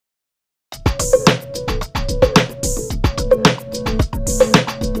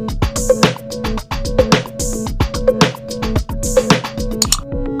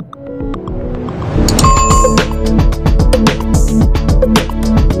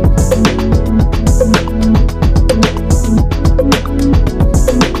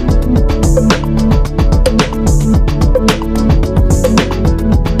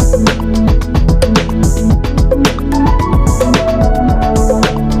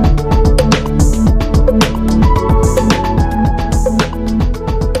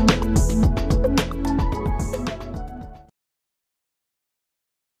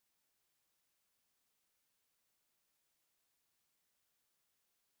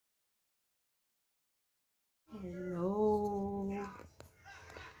Hello!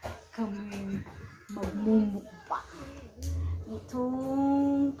 Kami magmumukbang.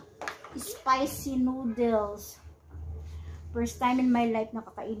 Itong spicy noodles. First time in my life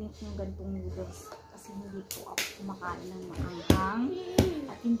nakakainin ko yung ganitong noodles. Kasi hindi po ako kumakain ng maanghang.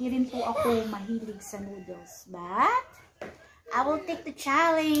 At hindi rin po ako mahilig sa noodles. But, I will take the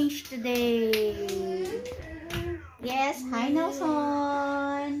challenge today. Yes, hi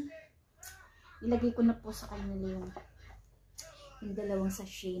Nelson! Ilagay ko na po sa kanila yung dalawang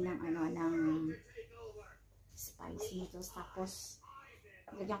sachet ng ng spicy noodles. Tapos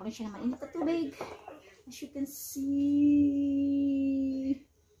ilagyan ko rin siya ng mainit na tubig. As you can see,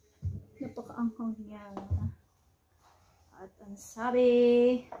 napakaanghang niya. At ang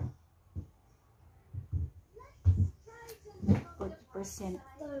sabi, 40%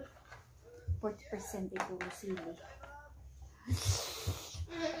 ito sili.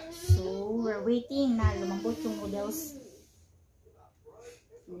 So, we're waiting na lumambot yung noodles.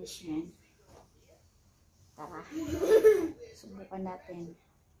 Finish yan. Tara. Subukan natin.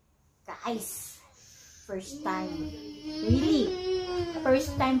 Guys, first time. Really?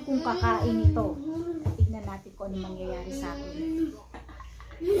 First time kong kakain ito. Tignan natin kung ano mangyayari sa akin.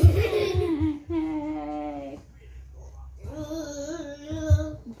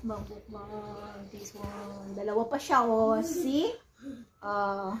 Mukbang. This one. Dalawa pa siya, oh. See?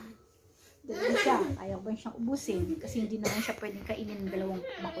 Dalawa siya. Ayaw ba siyang ubusin? Kasi hindi naman siya pwedeng kainin ng dalawang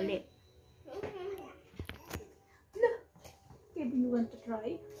makulit. Okay, do you want to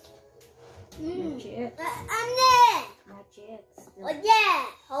try? Not yet. Not yet. Still. Oh yeah.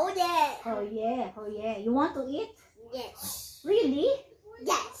 Oh yeah. Oh yeah. Oh yeah. You want to eat? Yes. Really?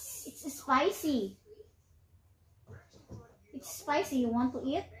 Yes. It's spicy. It's spicy. You want to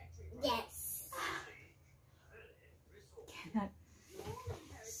eat? Yes. Cannot.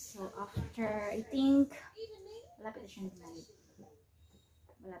 So after, I think, malapit na siya nilay.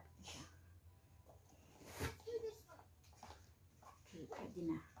 Malapit na siya. Okay, pwede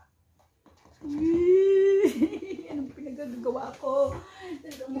na. Anong pinagagawa ko?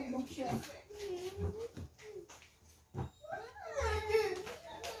 Nagmukbang siya.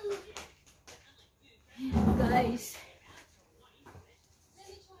 Guys,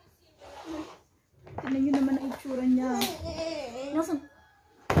 tignan nyo naman ang itsura niya.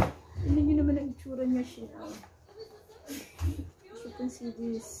 Tignan nyo naman ang itsura niya siya. As you can see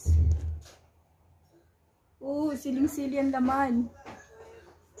this. Oh, siling-sili ang laman.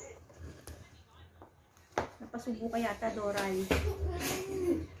 Napasubo ka yata, Doray.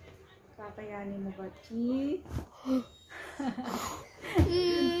 Kakayanin mo ba, Chi?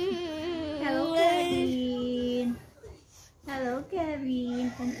 Hello, Kevin. Hello,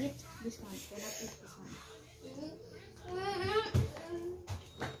 Kevin. Can eat this one? Cannot eat this one.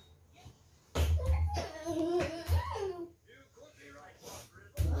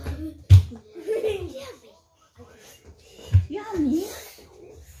 Yummy.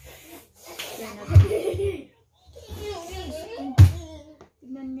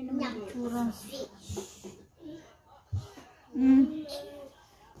 Tignan niyo naman ang itsura.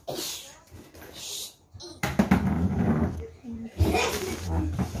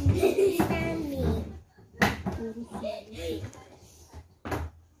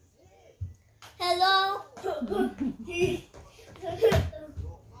 Hello.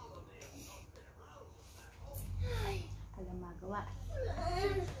 Alam magawa.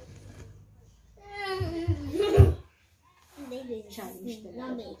 Challenge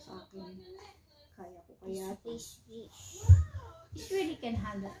talaga po sa akin. Kaya ko kaya. It really can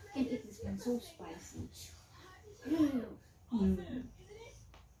handle. Can eat this one so spicy.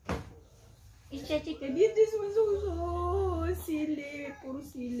 It's Chechi can eat this one so sili. Puro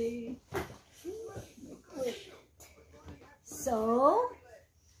sili. So,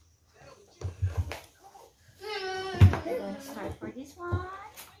 we're gonna start for this one.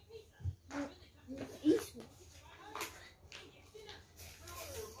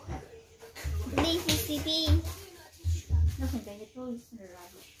 This is sleeping. Nothing, then you throw it in the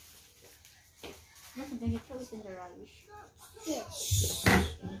rubbish. Nothing, then you throw it in the rubbish. Yes.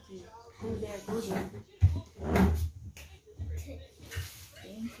 Thank you. Go there, go there.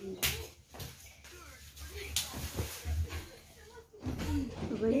 Thank you.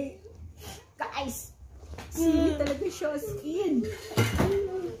 Okay. Guys! Sili talaga siya skin.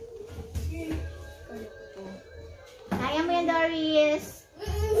 Kaya ko to. Kaya mo yan, Doris!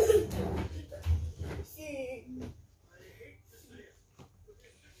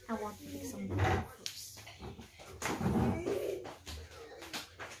 I want to make some fruits.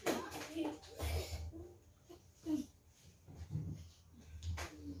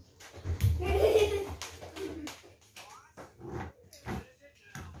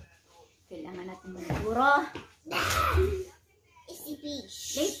 siguro. Easy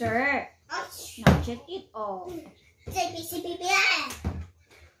fish. Later. Ouch. Now check it all. Easy fish.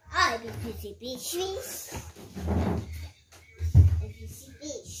 Ah, easy fish. Easy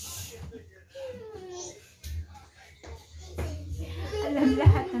fish. Alam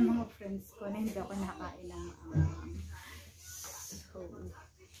lahat ng mga friends ko na hindi ako nakain ng so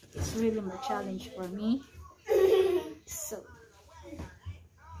it's really more challenge for me. So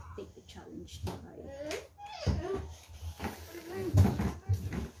take the challenge to try.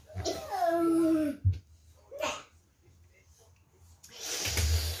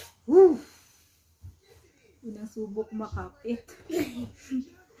 Woo! Unang subok makapit.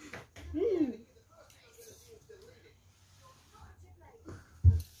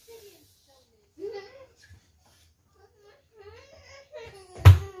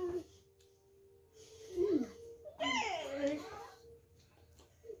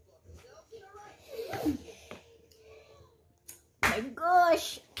 My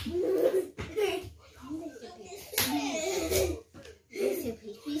gosh!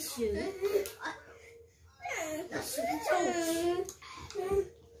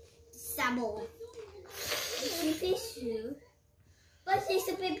 Sabo. Easy fish. But it's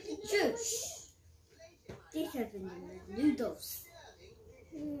a baby juice. These are the noodles.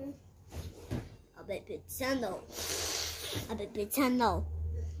 A baby sandal. A baby sandal.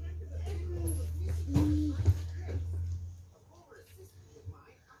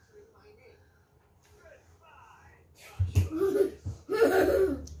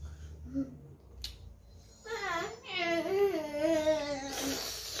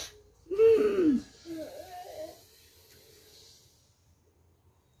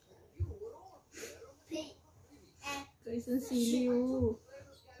 Guys, ang siliw.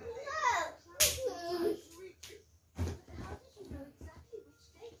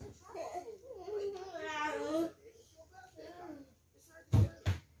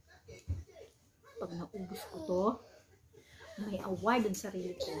 Pag naubos ko to, may award ang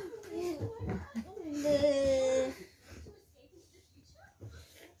sarili ko.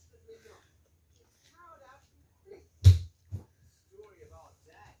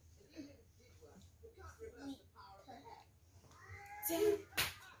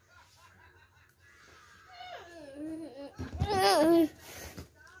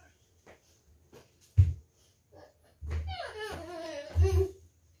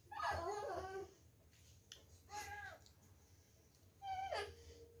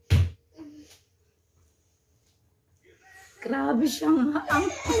 Grabe siyang ang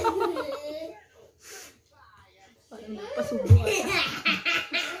parang nagpasubuan.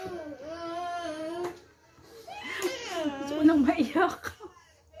 Gusto ko nang maiyak.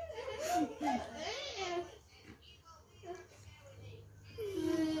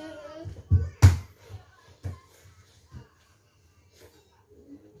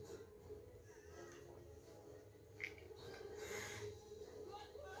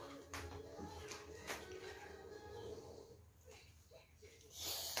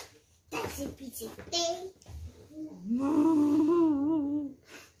 That's a piece of thing. Oh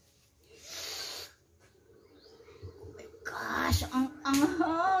my gosh, ang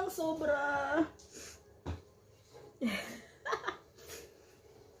anghang sobra.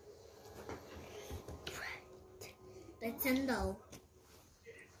 Pretendo.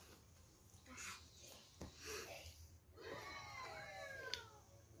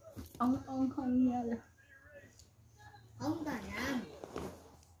 Ang anghang niya. Không cần làm.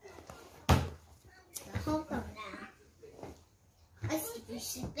 Không cần làm. Ở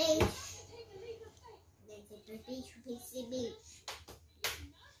CPCP. Đây thì CPCP.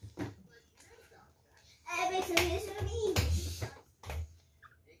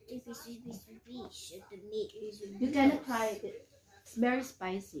 You cannot try it. It's very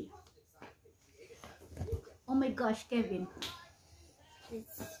spicy. Oh my gosh, Kevin.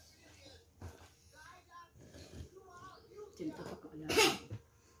 Dito pa kaalam.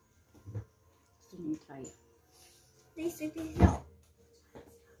 Gusto niyo try it.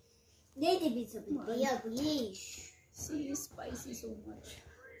 See, spicy so much.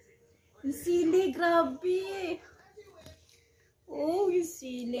 Yung sili, grabe. Oh, yung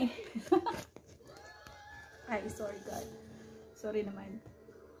sili. Ay, sorry God. Sorry naman.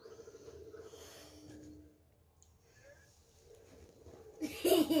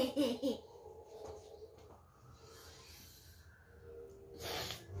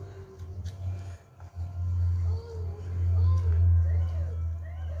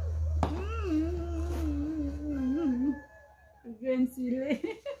 Again, sili.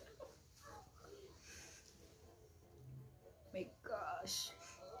 My gosh.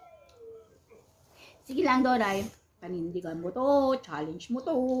 Sige lang, Doray. Panindigan mo to. Challenge mo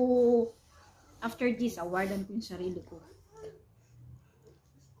to. After this, awardan ko yung sarili ko.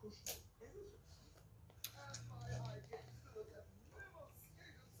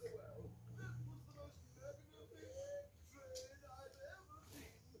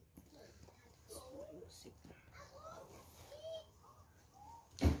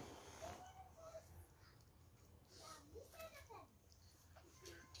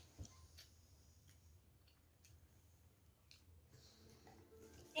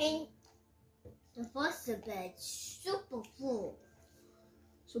 And the first bed super full.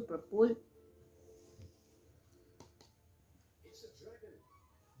 Super full. It's a dragon.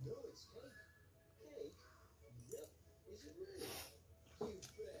 No, it's cake. Cake? Yep. Is it really? You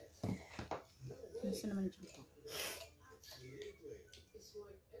bet. No way. Nasa naman dyan po? Absolutely. It's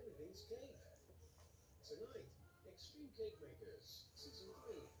like everything's cake. Tonight, Extreme Cake Makers, Season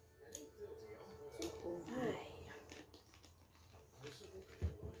 3, at 8:30 on Voice. Ay.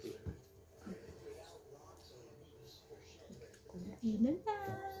 Kunti na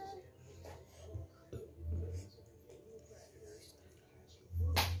lang.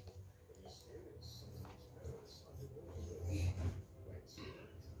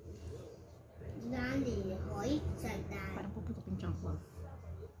 Nani, hoy, sagdan. Parang puputok yung tiyan ko.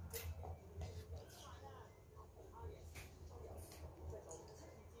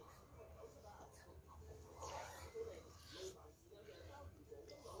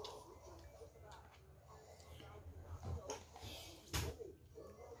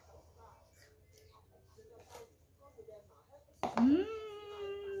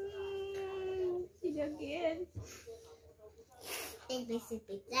 Again. Think this should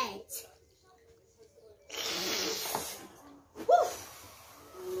be that.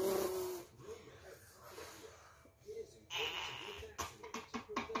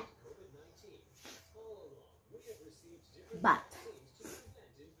 But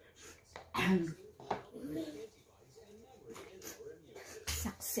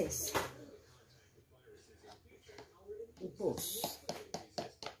success. Ubos.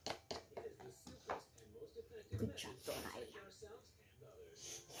 Good job, Doray.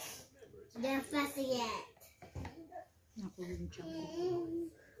 They're fussy yet. Naku yung tiyan ko.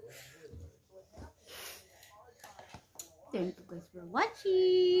 Thank you guys for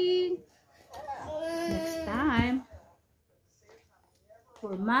watching. Next time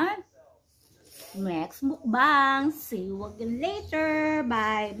for my next mukbang. See you again later.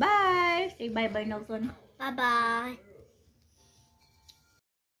 Bye bye. Say bye bye, Nelson. Bye bye.